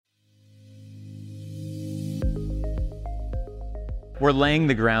we're laying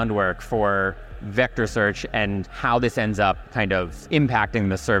the groundwork for vector search and how this ends up kind of impacting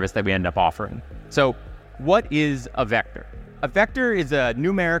the service that we end up offering. So what is a vector? A vector is a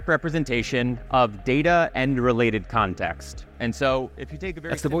numeric representation of data and related context. And so if you take a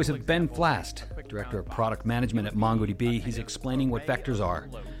very That's the voice of Ben Flast, Director of Product Management at MongoDB. He's explaining what vectors are.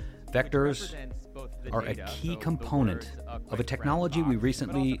 Vectors are a key component of a technology we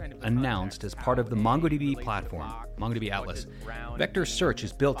recently announced as part of the MongoDB platform, MongoDB Atlas. Vector search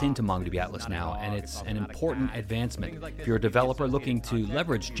is built into MongoDB Atlas now, and it's an important advancement if you're a developer looking to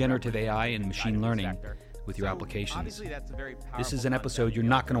leverage generative AI and machine learning with your applications. This is an episode you're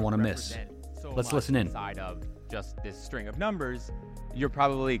not going to want to miss. Let's listen in. Side of just this string of numbers, you're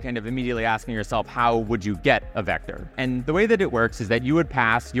probably kind of immediately asking yourself, how would you get a vector? And the way that it works is that you would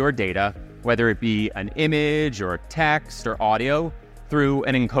pass your data, whether it be an image or text or audio, through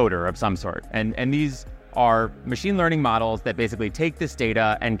an encoder of some sort. And these are machine learning models that basically take this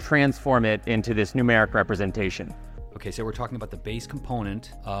data and transform it into this numeric representation. Okay, so we're talking about the base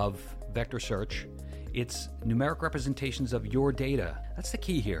component of vector search. It's numeric representations of your data. That's the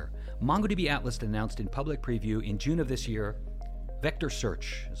key here. MongoDB Atlas announced in public preview in June of this year, vector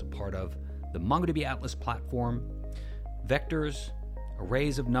search is a part of the MongoDB Atlas Platform. Vectors,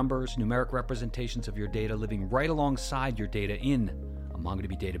 arrays of numbers, numeric representations of your data living right alongside your data in a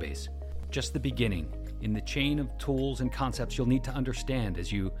MongoDB database. Just the beginning in the chain of tools and concepts you'll need to understand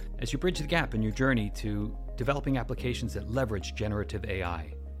as you bridge the gap in your journey to developing applications that leverage generative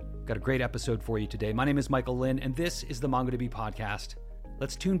AI. Got a great episode for you today. My name is Michael Lynn, and this is the MongoDB Podcast.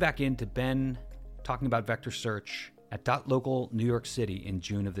 Let's tune back in to Ben talking about vector search at .local New York City in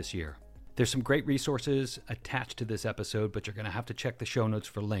June of this year. There's some great resources attached to this episode, but you're going to have to check the show notes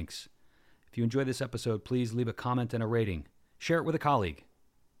for links. If you enjoy this episode, please leave a comment and a rating. Share it with a colleague.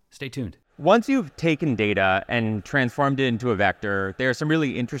 Stay tuned. Once you've taken data and transformed it into a vector, there are some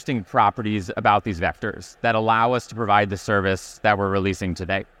really interesting properties about these vectors that allow us to provide the service that we're releasing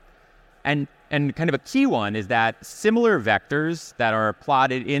today. And kind of a key one is that similar vectors that are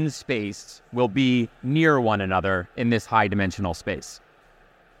plotted in space will be near one another in this high-dimensional space.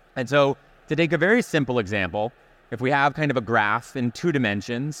 And so to take a very simple example, if we have kind of a graph in 2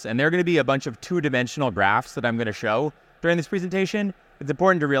 dimensions, and there are going to be a bunch of 2-dimensional graphs that I'm going to show during this presentation, it's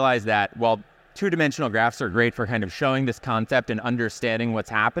important to realize that while 2-dimensional graphs are great for kind of showing this concept and understanding what's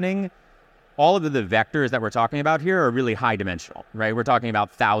happening, all of the vectors that we're talking about here are really high dimensional, right? We're talking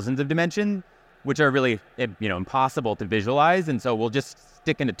about thousands of dimensions, which are really, impossible to visualize. And so we'll just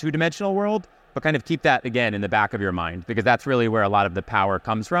stick in a 2-dimensional world, but kind of keep that again in the back of your mind, because that's really where a lot of the power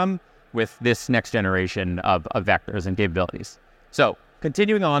comes from with this next generation of vectors and capabilities. So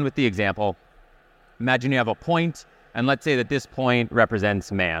continuing on with the example, imagine you have a point, and let's say that this point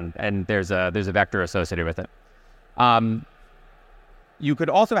represents man, and there's a vector associated with it. You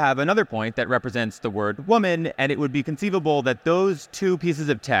could also have another point that represents the word woman, and it would be conceivable that those 2 pieces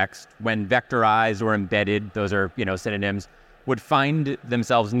of text, when vectorized or embedded, those are, synonyms, would find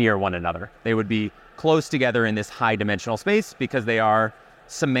themselves near one another. They would be close together in this high-dimensional space because they are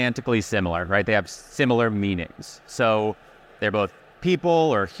semantically similar, right? They have similar meanings. So they're both people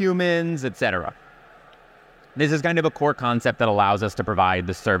or humans, etc. This is kind of a core concept that allows us to provide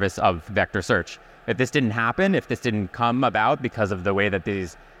the service of vector search. If this didn't happen, if this didn't come about because of the way that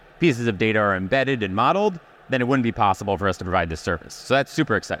these pieces of data are embedded and modeled, then it wouldn't be possible for us to provide this service. So that's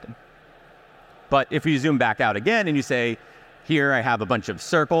super exciting. But if you zoom back out again and you say, here I have a bunch of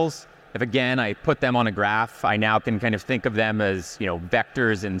circles, if again I put them on a graph, I now can kind of think of them as,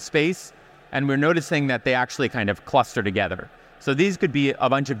 vectors in space, and we're noticing that they actually kind of cluster together. So these could be a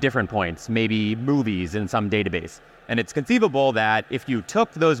bunch of different points, maybe movies in some database. And it's conceivable that if you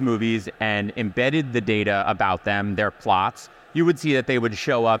took those movies and embedded the data about them, their plots, you would see that they would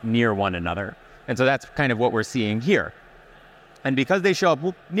show up near one another. And so that's kind of what we're seeing here. And because they show up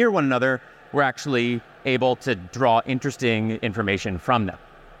near one another, we're actually able to draw interesting information from them.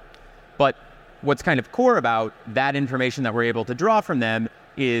 But what's kind of core about that information that we're able to draw from them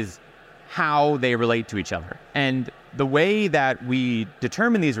is how they relate to each other. And the way that we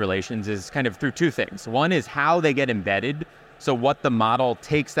determine these relations is kind of through 2 things. One is how they get embedded. So what the model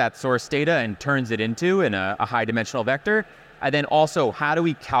takes that source data and turns it into in a high dimensional vector. And then also, how do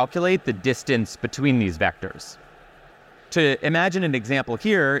we calculate the distance between these vectors? To imagine an example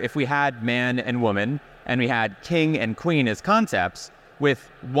here, if we had man and woman, and we had king and queen as concepts, with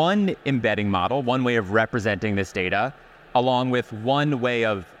one embedding model, one way of representing this data, along with one way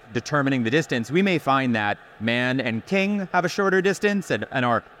of determining the distance, we may find that man and king have a shorter distance and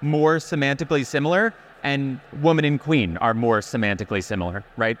are more semantically similar, and woman and queen are more semantically similar,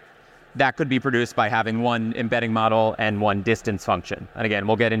 right? that could be produced by having one embedding model and one distance function. And again,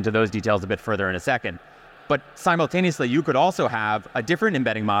 we'll get into those details a bit further in a second. But simultaneously, you could also have a different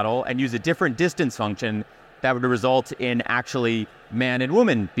embedding model and use a different distance function that would result in actually man and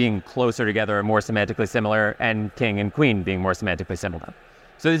woman being closer together and more semantically similar, and king and queen being more semantically similar.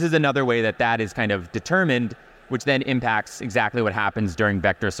 So this is another way that is kind of determined, which then impacts exactly what happens during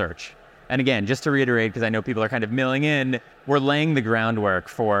vector search. And again, just to reiterate, because I know people are kind of milling in, we're laying the groundwork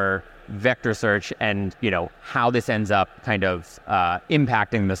for vector search and, how this ends up kind of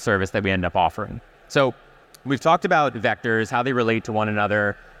impacting the service that we end up offering. So we've talked about vectors, how they relate to one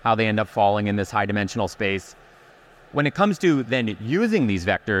another, how they end up falling in this high dimensional space. When it comes to then using these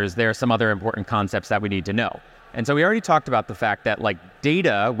vectors, there are some other important concepts that we need to know. And so we already talked about the fact that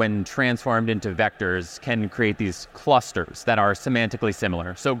data, when transformed into vectors, can create these clusters that are semantically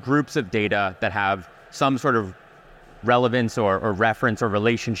similar. So groups of data that have some sort of relevance or reference or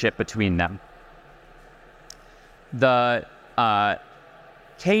relationship between them. The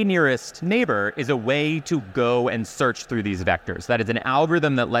k-nearest neighbor is a way to go and search through these vectors. That is an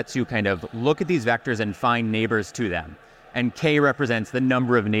algorithm that lets you kind of look at these vectors and find neighbors to them. And k represents the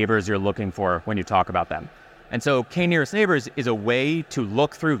number of neighbors you're looking for when you talk about them. And so k-nearest neighbors is a way to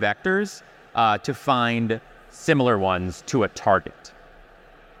look through vectors to find similar ones to a target.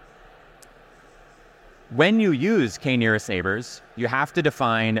 When you use k-nearest neighbors, you have to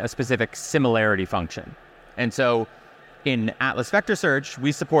define a specific similarity function. And so in Atlas Vector Search,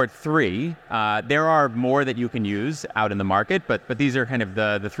 we support 3. There are more that you can use out in the market, but these are kind of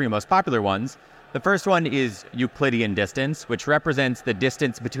the 3 most popular ones. The first one is Euclidean distance, which represents the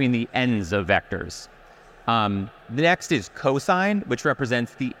distance between the ends of vectors. The next is cosine, which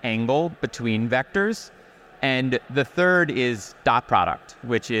represents the angle between vectors. And the third is dot product,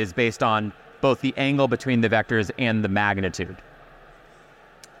 which is based on both the angle between the vectors and the magnitude.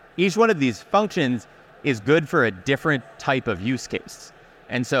 Each one of these functions is good for a different type of use case.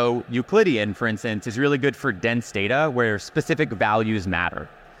 And so Euclidean, for instance, is really good for dense data where specific values matter.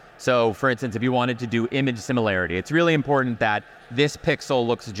 So for instance, if you wanted to do image similarity, it's really important that this pixel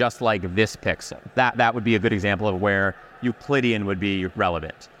looks just like this pixel. That would be a good example of where Euclidean would be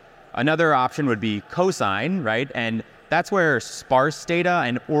relevant. Another option would be cosine, right? And that's where sparse data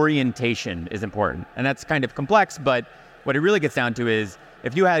and orientation is important. And that's kind of complex, but what it really gets down to is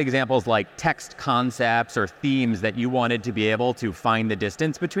if you had examples like text concepts or themes that you wanted to be able to find the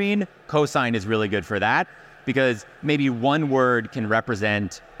distance between, cosine is really good for that, because maybe one word can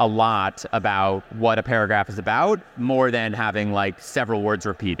represent a lot about what a paragraph is about, more than having several words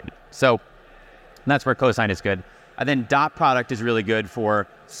repeated. So that's where cosine is good. And then dot product is really good for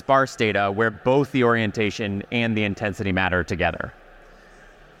sparse data where both the orientation and the intensity matter together.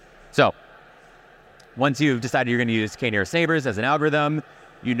 So once you've decided you're going to use k-nearest neighbors as an algorithm,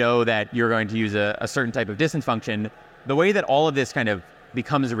 you know that you're going to use a certain type of distance function. The way that all of this kind of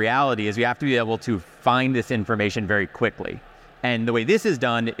becomes a reality is you have to be able to find this information very quickly. And the way this is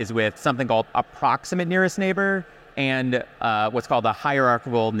done is with something called approximate nearest neighbor and what's called a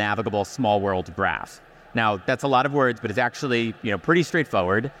hierarchical navigable small world graph. Now, that's a lot of words, but it's actually pretty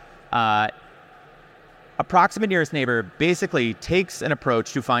straightforward. Approximate nearest neighbor basically takes an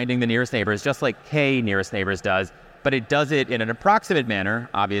approach to finding the nearest neighbors, just like k-nearest neighbors does, but it does it in an approximate manner,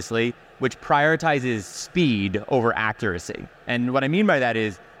 obviously, which prioritizes speed over accuracy. And what I mean by that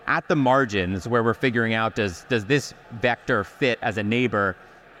is at the margins where we're figuring out does this vector fit as a neighbor,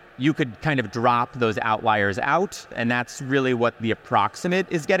 you could kind of drop those outliers out, and that's really what the approximate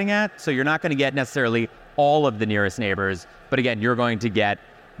is getting at. So you're not going to get necessarily all of the nearest neighbors, but again, you're going to get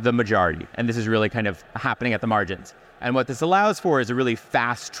the majority, and this is really kind of happening at the margins. And what this allows for is a really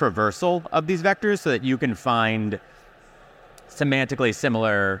fast traversal of these vectors so that you can find semantically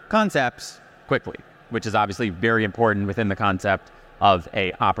similar concepts quickly, which is obviously very important within the concept of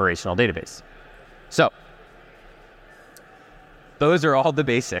a operational database. So those are all the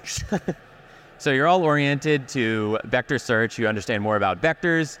basics. So you're all oriented to vector search. You understand more about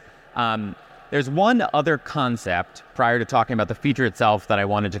vectors. There's one other concept prior to talking about the feature itself that I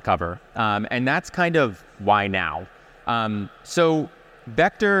wanted to cover, and that's kind of why now. So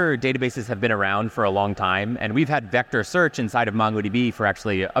vector databases have been around for a long time, and we've had vector search inside of MongoDB for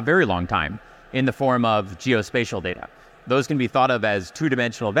actually a very long time in the form of geospatial data. Those can be thought of as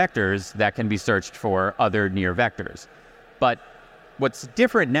two-dimensional vectors that can be searched for other near vectors. But what's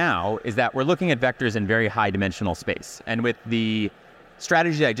different now is that we're looking at vectors in very high-dimensional space. And with the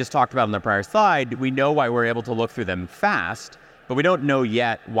strategy I just talked about on the prior slide, we know why we're able to look through them fast, but we don't know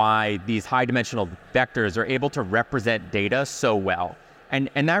yet why these high-dimensional vectors are able to represent data so well. And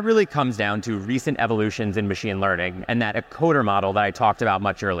that really comes down to recent evolutions in machine learning and that encoder model that I talked about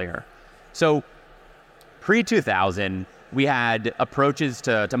much earlier. So pre-2000, we had approaches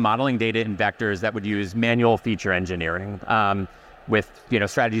to modeling data in vectors that would use manual feature engineering with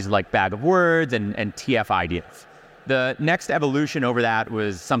strategies like bag of words and TF-IDF. The next evolution over that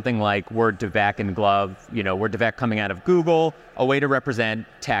was something like Word2Vec and Glove, Word2Vec coming out of Google, a way to represent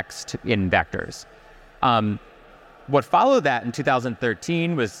text in vectors. What followed that in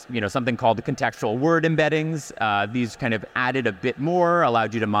 2013 was, something called the contextual word embeddings. These kind of added a bit more,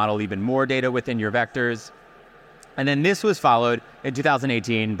 allowed you to model even more data within your vectors. And then this was followed in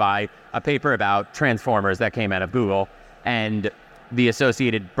 2018 by a paper about transformers that came out of Google and the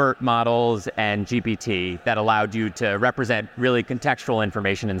associated BERT models and GPT that allowed you to represent really contextual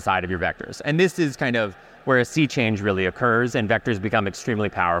information inside of your vectors. And this is kind of where a sea change really occurs and vectors become extremely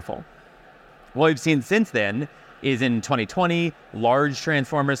powerful. What we've seen since then is in 2020, large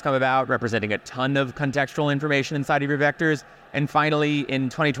transformers come about representing a ton of contextual information inside of your vectors. And finally, in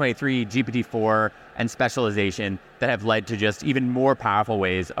 2023, GPT-4 and specialization that have led to just even more powerful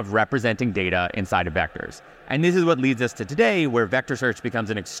ways of representing data inside of vectors. And this is what leads us to today, where vector search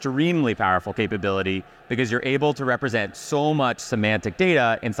becomes an extremely powerful capability because you're able to represent so much semantic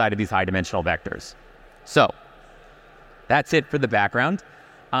data inside of these high-dimensional vectors. So that's it for the background.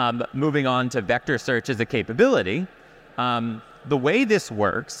 Moving on to vector search as a capability, the way this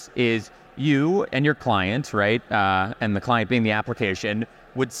works is you and your client, right, and the client being the application,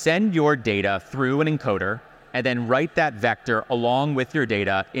 would send your data through an encoder and then write that vector along with your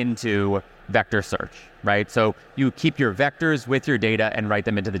data into vector search, right? So you keep your vectors with your data and write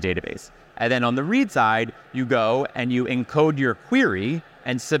them into the database. And then on the read side, you go and you encode your query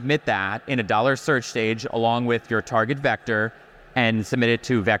and submit that in a $search stage along with your target vector and submit it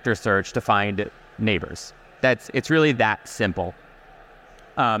to vector search to find neighbors. It's really that simple.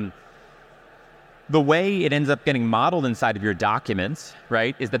 The way it ends up getting modeled inside of your documents,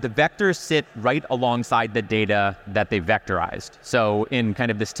 right, is that the vectors sit right alongside the data that they vectorized. So in kind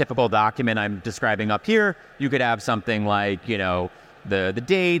of this typical document I'm describing up here, you could have something like, the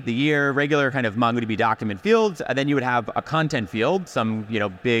date, the year, regular kind of MongoDB document fields, and then you would have a content field, some,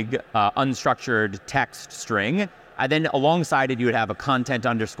 big unstructured text string, and then alongside it, you would have a content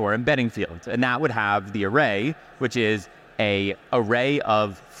underscore embedding field, and that would have the array, which is an array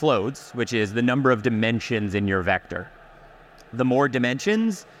of floats, which is the number of dimensions in your vector. The more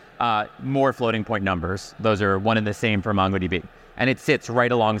dimensions, more floating point numbers. Those are one and the same for MongoDB. And it sits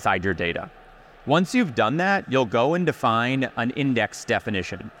right alongside your data. Once you've done that, you'll go and define an index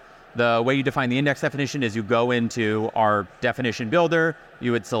definition. The way you define the index definition is you go into our definition builder,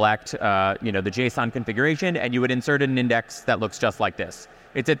 you would select the JSON configuration, and you would insert an index that looks just like this.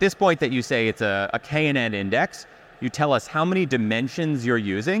 It's at this point that you say it's a KNN index. You tell us how many dimensions you're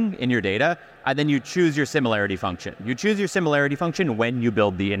using in your data, and then you choose your similarity function. You choose your similarity function when you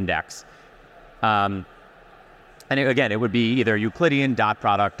build the index. And again, it would be either Euclidean, dot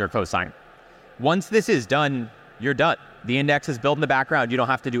product, or cosine. Once this is done, you're done. The index is built in the background. You don't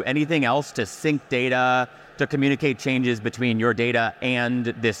have to do anything else to sync data, to communicate changes between your data and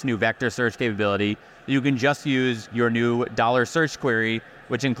this new vector search capability. You can just use your new $search query,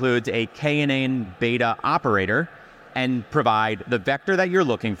 which includes a KNN beta operator, and provide the vector that you're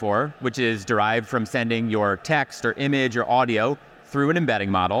looking for, which is derived from sending your text or image or audio through an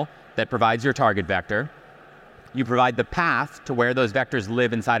embedding model that provides your target vector. You provide the path to where those vectors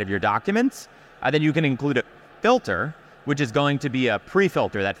live inside of your documents, and then you can include a filter, which is going to be a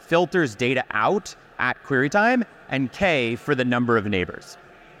pre-filter that filters data out at query time, and K for the number of neighbors.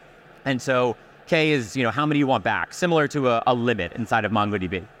 And so K is how many you want back, similar to a limit inside of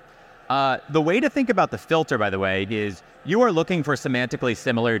MongoDB. The way to think about the filter, by the way, is you are looking for semantically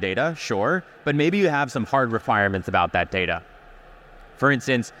similar data, sure, but maybe you have some hard requirements about that data. For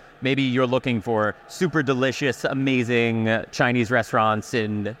instance, maybe you're looking for super delicious, amazing Chinese restaurants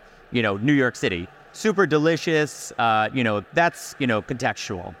in, New York City. Super delicious, that's,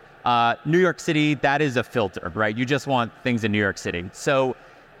 contextual. New York City, that is a filter, right? You just want things in New York City. So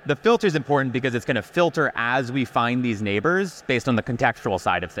the filter is important because it's going to filter as we find these neighbors based on the contextual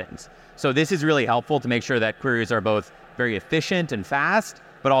side of things. So this is really helpful to make sure that queries are both very efficient and fast,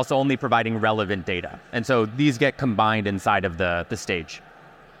 but also only providing relevant data. And so these get combined inside of the stage.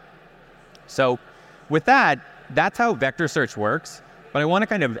 So with that, that's how vector search works. But I want to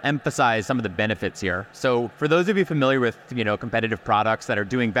kind of emphasize some of the benefits here. So for those of you familiar with, competitive products that are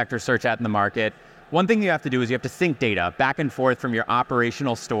doing vector search out in the market, one thing you have to do is you have to sync data back and forth from your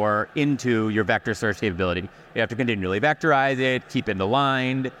operational store into your vector search capability. You have to continually vectorize it, keep it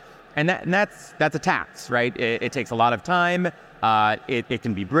aligned, and that's a tax, right? It takes a lot of time. It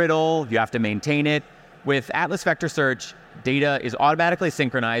can be brittle. You have to maintain it. With Atlas Vector Search, data is automatically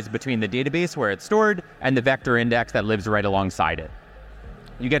synchronized between the database where it's stored and the vector index that lives right alongside it.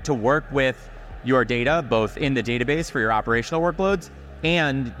 You get to work with your data both in the database for your operational workloads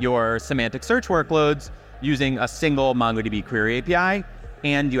and your semantic search workloads using a single MongoDB query API,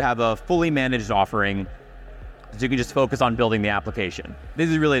 and you have a fully managed offering so you can just focus on building the application. This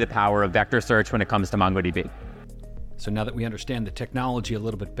is really the power of vector search when it comes to MongoDB. So now that we understand the technology a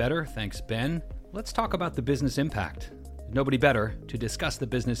little bit better, thanks Ben, let's talk about the business impact. Nobody better to discuss the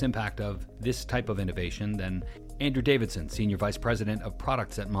business impact of this type of innovation than Andrew Davidson, Senior Vice President of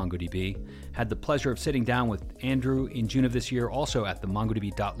Products at MongoDB. Had the pleasure of sitting down with Andrew in June of this year, also at the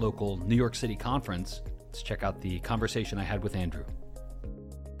MongoDB.local New York City conference. Let's check out the conversation I had with Andrew.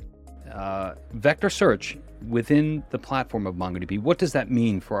 Vector search within the platform of MongoDB, what does that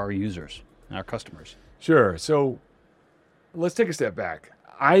mean for our users and our customers? Sure. So let's take a step back.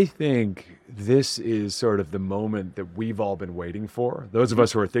 I think this is sort of the moment that we've all been waiting for. Those of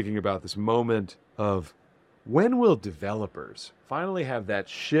us who are thinking about this moment of when will developers finally have that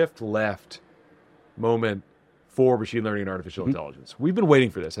shift left moment for machine learning and artificial intelligence? We've been waiting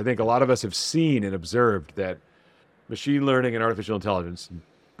for this. I think a lot of us have seen and observed that machine learning and artificial intelligence,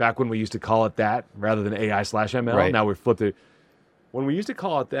 back when we used to call it that rather than AI/ML, right. Now we've flipped it. When we used to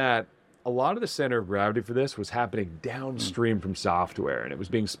call it that, a lot of the center of gravity for this was happening downstream from software, and it was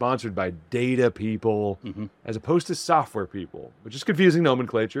being sponsored by data people as opposed to software people, which is confusing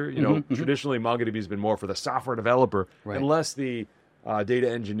nomenclature. Traditionally MongoDB has been more for the software developer, and less the data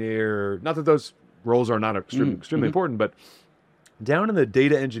engineer. Not that those roles are not extremely important, but down in the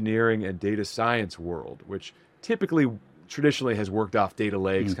data engineering and data science world, which typically traditionally has worked off data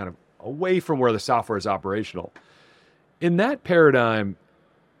lakes, kind of away from where the software is operational. In that paradigm,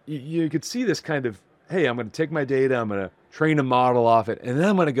 you could see this kind of, hey, I'm going to take my data, I'm going to train a model off it, and then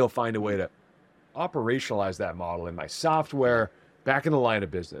I'm going to go find a way to operationalize that model in my software back in the line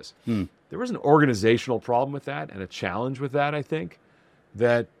of business. There was an organizational problem with that and a challenge with that, I think,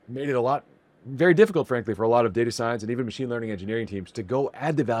 that made it very difficult, frankly, for a lot of data science and even machine learning engineering teams to go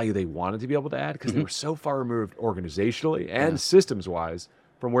add the value they wanted to be able to add because they were so far removed organizationally and systems-wise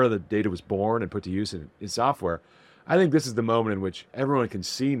from where the data was born and put to use in software. I think this is the moment in which everyone can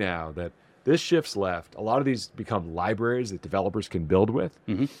see now that this shifts left. A lot of these become libraries that developers can build with.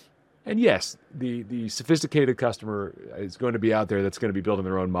 And yes, the sophisticated customer is going to be out there that's going to be building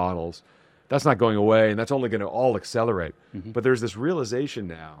their own models. That's not going away, and that's only going to all accelerate. But there's this realization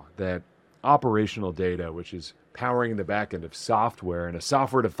now that operational data, which is powering the back end of software and a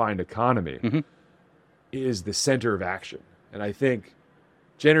software-defined economy, is the center of action. And I think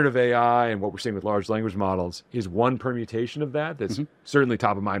generative AI and what we're seeing with large language models is one permutation of that that's certainly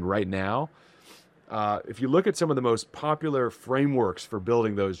top of mind right now. If you look at some of the most popular frameworks for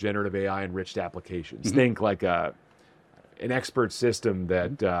building those generative AI-enriched applications, think like an expert system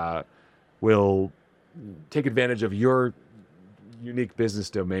that will take advantage of your unique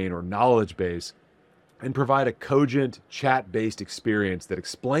business domain or knowledge base and provide a cogent chat-based experience that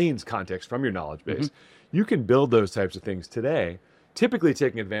explains context from your knowledge base. You can build those types of things today, typically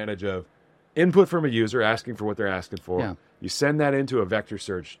taking advantage of input from a user asking for what they're asking for. You send that into a vector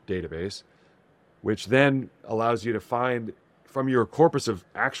search database, which then allows you to find from your corpus of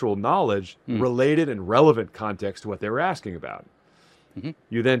actual knowledge related and relevant context to what they were asking about.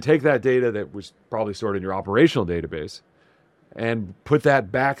 You then take that data that was probably stored in your operational database and put that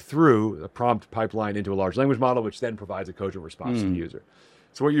back through a prompt pipeline into a large language model, which then provides a cogent response to the user.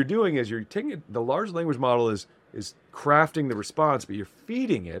 So what you're doing is you're taking it, the large language model is crafting the response, but you're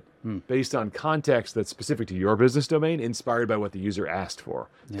feeding it based on context that's specific to your business domain, inspired by what the user asked for.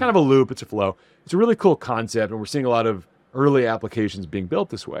 It's kind of a loop, it's a flow. It's a really cool concept, and we're seeing a lot of early applications being built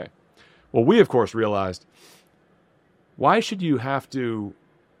this way. Well, we, of course, realized, why should you have to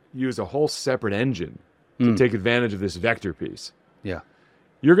use a whole separate engine to take advantage of this vector piece?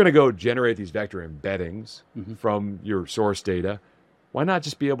 You're going to go generate these vector embeddings from your source data. Why not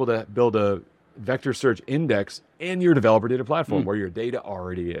just be able to build a vector search index in your developer data platform where your data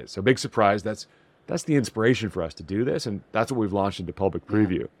already is? So big surprise, that's the inspiration for us to do this, and that's what we've launched into public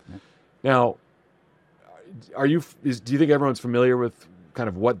preview. Now, do you think everyone's familiar with kind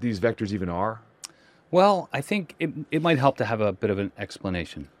of what these vectors even are? Well, I think it might help to have a bit of an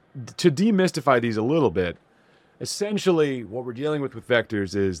explanation. To demystify these a little bit, essentially what we're dealing with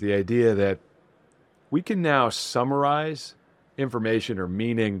vectors is the idea that we can now summarize information or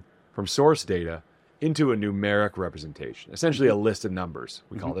meaning from source data into a numeric representation, essentially a list of numbers.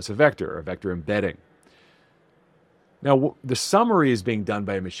 We call this a vector or a vector embedding. Now, the summary is being done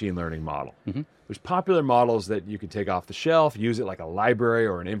by a machine learning model. There's popular models that you can take off the shelf, use it like a library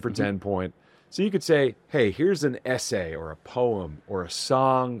or an inference endpoint. So you could say, hey, here's an essay or a poem or a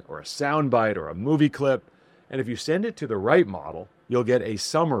song or a soundbite or a movie clip. And if you send it to the right model, you'll get a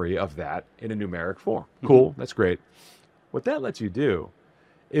summary of that in a numeric form. Cool, that's great. What that lets you do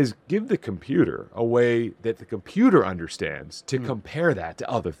is give the computer a way that the computer understands to compare that to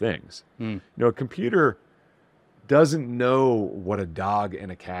other things. You know, a computer doesn't know what a dog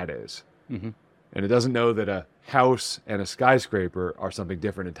and a cat is. And it doesn't know that a house and a skyscraper are something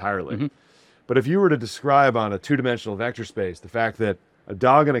different entirely. But if you were to describe on a two-dimensional vector space the fact that a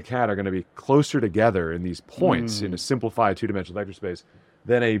dog and a cat are going to be closer together in these points in a simplified two-dimensional vector space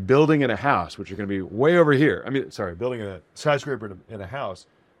than a building and a house, which are going to be way over here. Building and a skyscraper and a house,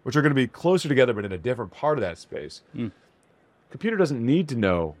 which are going to be closer together but in a different part of that space. Computer doesn't need to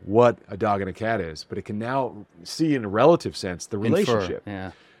know what a dog and a cat is, but it can now see in a relative sense the relationship.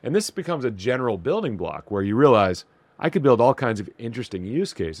 And this becomes a general building block where you realize I could build all kinds of interesting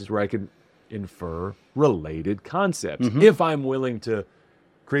use cases where I can infer related concepts if I'm willing to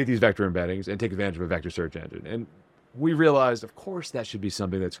create these vector embeddings and take advantage of a vector search engine. And we realized, of course, that should be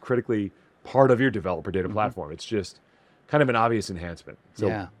something that's critically part of your developer data platform. It's just kind of an obvious enhancement.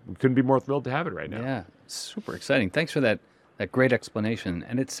 So we couldn't be more thrilled to have it right now. Yeah, super exciting. Thanks for that great explanation.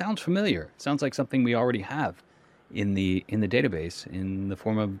 And it sounds familiar. It sounds like something we already have in the database in the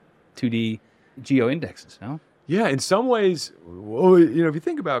form of 2D geo indexes, no? Yeah, in some ways, well, you know, if you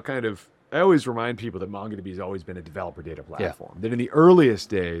think about I always remind people that MongoDB has always been a developer data platform. That in the earliest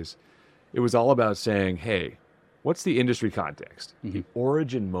days, it was all about saying, hey, what's the industry context? The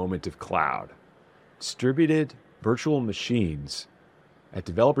origin moment of cloud. Distributed virtual machines at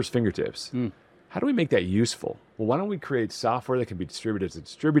developers' fingertips. How do we make that useful? Well, why don't we create software that can be distributed as a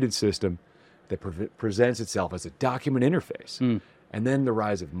distributed system that presents itself as a document interface? And then the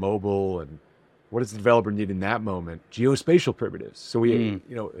rise of mobile and what does the developer need in that moment? Geospatial primitives. So we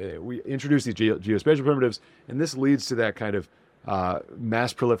introduce these geospatial primitives, and this leads to that kind of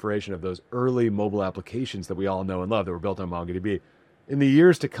mass proliferation of those early mobile applications that we all know and love that were built on MongoDB. In the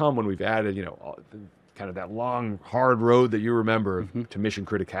years to come, when we've added, kind of that long, hard road that you remember to mission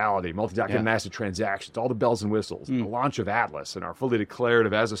criticality, multi-document massive transactions, all the bells and whistles, the launch of Atlas and our fully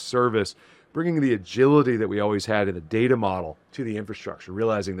declarative as a service, bringing the agility that we always had in the data model to the infrastructure,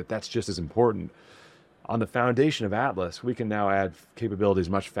 realizing that that's just as important. On the foundation of Atlas, we can now add capabilities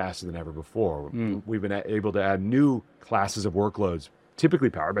much faster than ever before. We've been able to add new classes of workloads, typically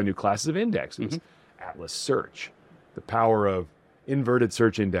powered by new classes of indexes. Atlas Search, the power of inverted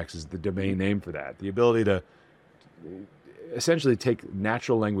search indexes, the domain name for that. The ability to essentially take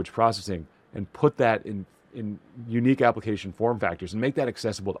natural language processing and put that in unique application form factors and make that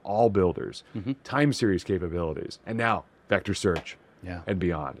accessible to all builders. Time series capabilities, and now vector search and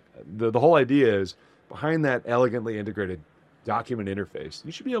beyond. The whole idea is behind that elegantly integrated document interface,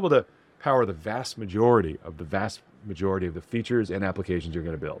 you should be able to power the vast majority of the features and applications you're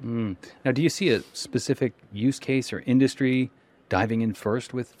going to build. Now, do you see a specific use case or industry diving in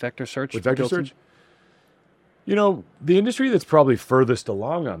first with vector search? With vector search? You know, the industry that's probably furthest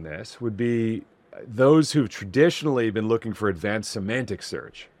along on this would be those who've traditionally been looking for advanced semantic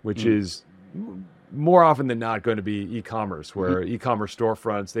search, which is more often than not going to be e-commerce, where e-commerce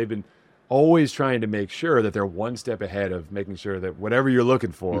storefronts, they've been always trying to make sure that they're one step ahead of making sure that whatever you're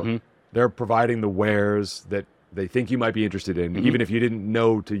looking for, they're providing the wares that they think you might be interested in, even if you didn't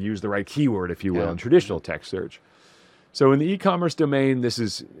know to use the right keyword, if you will, in traditional text search. So in the e-commerce domain, this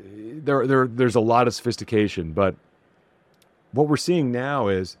is there's a lot of sophistication, but what we're seeing now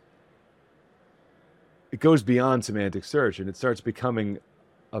is it goes beyond semantic search and it starts becoming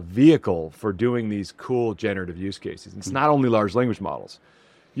a vehicle for doing these cool generative use cases. It's not only large language models.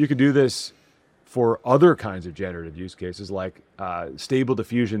 You could do this for other kinds of generative use cases like stable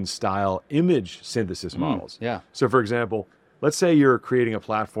diffusion style image synthesis models. So for example, let's say you're creating a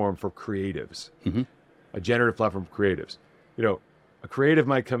platform for creatives, a generative platform for creatives. You know, a creative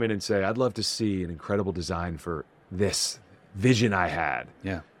might come in and say, I'd love to see an incredible design for this vision I had.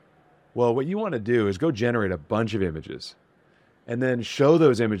 Well, what you want to do is go generate a bunch of images and then show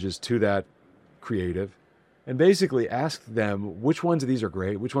those images to that creative and basically ask them which ones of these are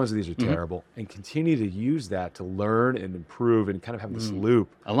great, which ones of these are terrible, and continue to use that to learn and improve and kind of have this loop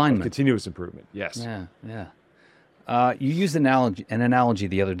alignment, of continuous improvement. Yes. You used an analogy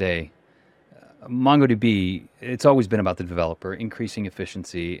the other day. MongoDB, it's always been about the developer, increasing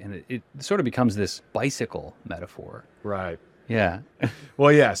efficiency, and it sort of becomes this bicycle metaphor. Right. Yeah.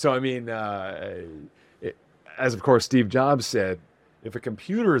 Well, yeah. So, I mean, as of course Steve Jobs said, if a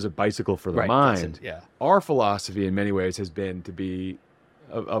computer is a bicycle for the mind, our philosophy in many ways has been to be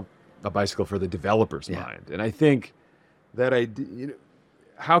a bicycle for the developer's mind. And I think that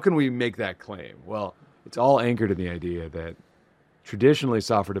how can we make that claim? Well, it's all anchored in the idea that traditionally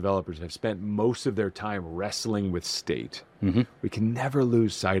software developers have spent most of their time wrestling with state. Mm-hmm. We can never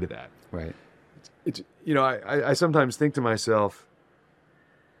lose sight of that. Right. It's I sometimes think to myself,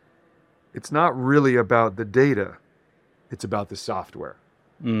 it's not really about the data. It's about the software.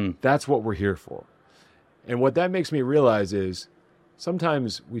 That's what we're here for. And what that makes me realize is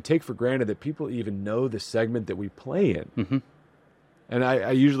sometimes we take for granted that people even know the segment that we play in. Mm-hmm. And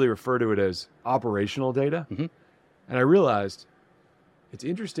I usually refer to it as operational data. Mm-hmm. And I realized it's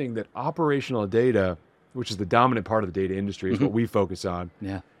interesting that operational data, which is the dominant part of the data industry, is what we focus on.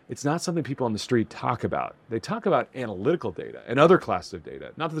 Yeah. It's not something people on the street talk about. They talk about analytical data and other classes of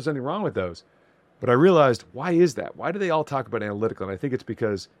data. Not that there's anything wrong with those, but I realized, why is that? Why do they all talk about analytical? And I think it's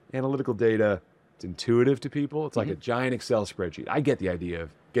because analytical data, it's intuitive to people. It's like a giant Excel spreadsheet. I get the idea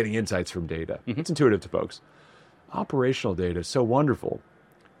of getting insights from data. It's intuitive to folks. Operational data is so wonderful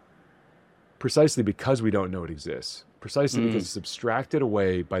precisely because we don't know it exists. Precisely because it's abstracted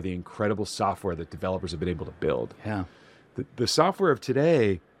away by the incredible software that developers have been able to build. Yeah. The software of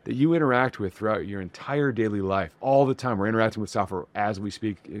today that you interact with throughout your entire daily life, all the time, we're interacting with software as we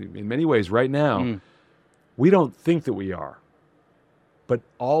speak in many ways right now. We don't think that we are. But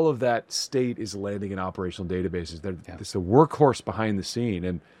all of that state is landing in operational databases. It's the workhorse behind the scene.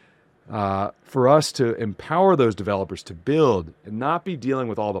 And for us to empower those developers to build and not be dealing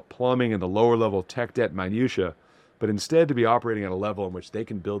with all the plumbing and the lower level tech debt minutia, but instead to be operating at a level in which they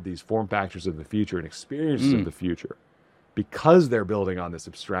can build these form factors of the future and experiences of the future because they're building on this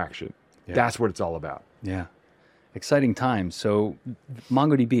abstraction. Yeah. That's what it's all about. Yeah. Exciting times. So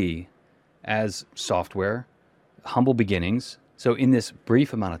MongoDB as software, humble beginnings. So in this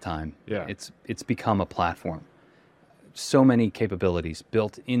brief amount of time, it's become a platform. So many capabilities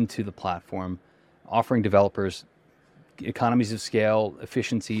built into the platform, offering developers economies of scale,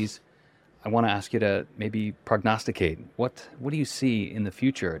 efficiencies. I want to ask you to maybe prognosticate. What do you see in the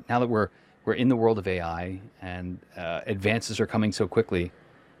future now that we're in the world of AI and advances are coming so quickly?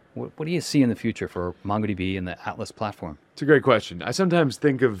 What do you see in the future for MongoDB and the Atlas platform? It's a great question. I sometimes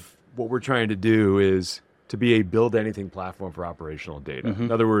think of what we're trying to do is to be a build anything platform for operational data.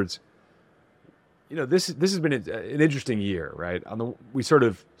 In other words, this has been an interesting year, right? We sort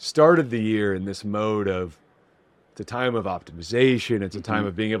of started the year in this mode of it's a time of optimization. It's a time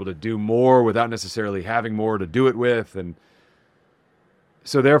of being able to do more without necessarily having more to do it with. And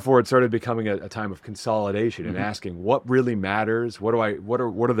so therefore it started becoming a time of consolidation and asking what really matters. What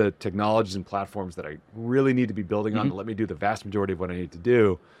are the technologies and platforms that I really need to be building on to let me do the vast majority of what I need to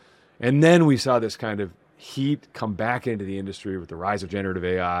do? And then we saw this kind of heat come back into the industry with the rise of generative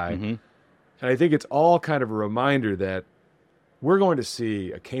AI. And I think it's all kind of a reminder that we're going to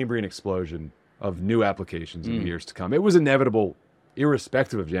see a Cambrian explosion of new applications in the years to come. It was inevitable,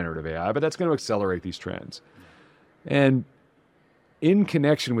 irrespective of generative AI, but that's going to accelerate these trends. And in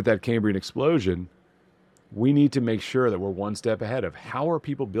connection with that Cambrian explosion, we need to make sure that we're one step ahead of how are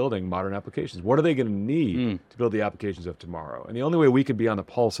people building modern applications? What are they going to need to build the applications of tomorrow? And the only way we can be on the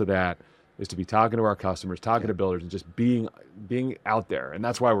pulse of that is to be talking to our customers, talking to builders, and just being out there. And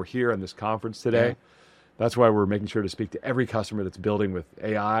that's why we're here on this conference today. That's why we're making sure to speak to every customer that's building with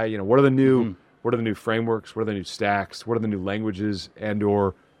AI. What are the new frameworks? What are the new stacks? What are the new languages and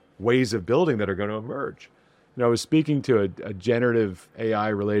or ways of building that are going to emerge? I was speaking to a generative AI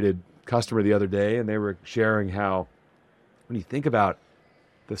related customer the other day, and they were sharing how when you think about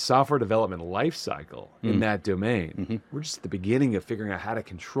the software development life cycle in that domain, we're just at the beginning of figuring out how to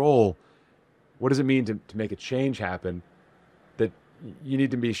control what does it mean to make a change happen that you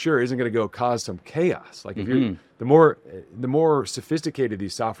need to be sure isn't going to go cause some chaos. Like if you're the more sophisticated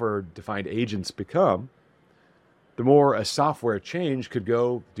these software defined agents become, the more a software change could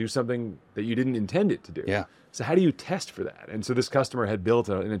go do something that you didn't intend it to do. Yeah. So how do you test for that? And so this customer had built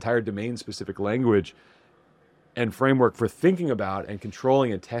an entire domain-specific language and framework for thinking about and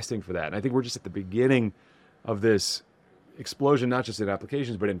controlling and testing for that. And I think we're just at the beginning of this explosion, not just in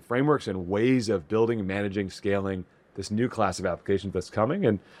applications, but in frameworks and ways of building and managing, scaling this new class of applications that's coming.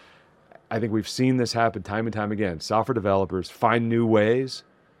 And I think we've seen this happen time and time again. Software developers find new ways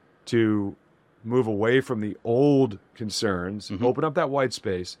to move away from the old concerns, open up that white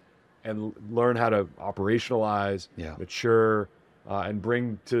space, and learn how to operationalize, mature, and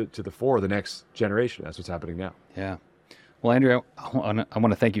bring to the fore the next generation. That's what's happening now. Yeah. Well, Andrew, I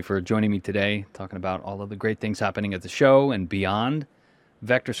want to thank you for joining me today, talking about all of the great things happening at the show and beyond.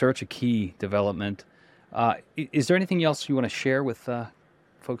 Vector search, a key development. Is there anything else you want to share with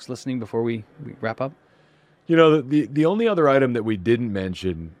folks listening before we wrap up? The only other item that we didn't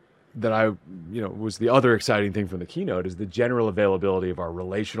mention that was the other exciting thing from the keynote is the general availability of our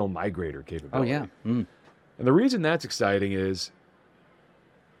relational migrator capability. Oh, yeah. Mm. And the reason that's exciting is,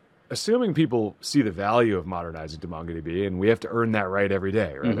 assuming people see the value of modernizing to MongoDB, and we have to earn that right every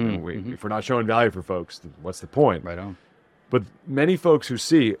day, right? If we're not showing value for folks, what's the point? Right on. But many folks who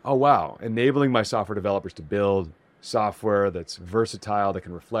see, oh, wow, enabling my software developers to build software that's versatile, that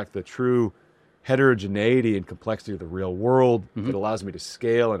can reflect the true heterogeneity and complexity of the real world, that allows me to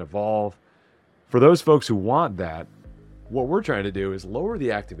scale and evolve. For those folks who want that, what we're trying to do is lower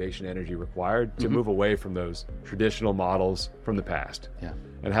the activation energy required to move away from those traditional models from the past. Yeah.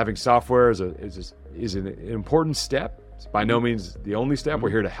 And having software is an important step. It's by no means the only step. We're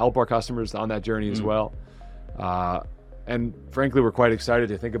here to help our customers on that journey as well. And frankly, we're quite excited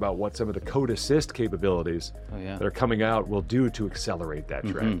to think about what some of the code assist capabilities that are coming out will do to accelerate that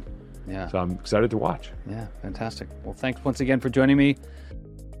trend. Yeah. So I'm excited to watch. Yeah, fantastic. Well, thanks once again for joining me.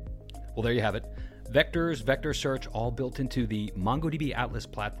 Well, there you have it. Vectors, vector search, all built into the MongoDB Atlas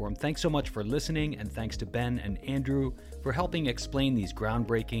platform. Thanks so much for listening, and thanks to Ben and Andrew for helping explain these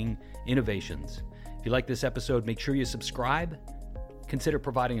groundbreaking innovations. If you like this episode, make sure you subscribe, consider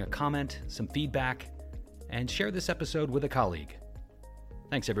providing a comment, some feedback, and share this episode with a colleague.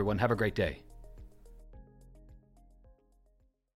 Thanks, everyone. Have a great day.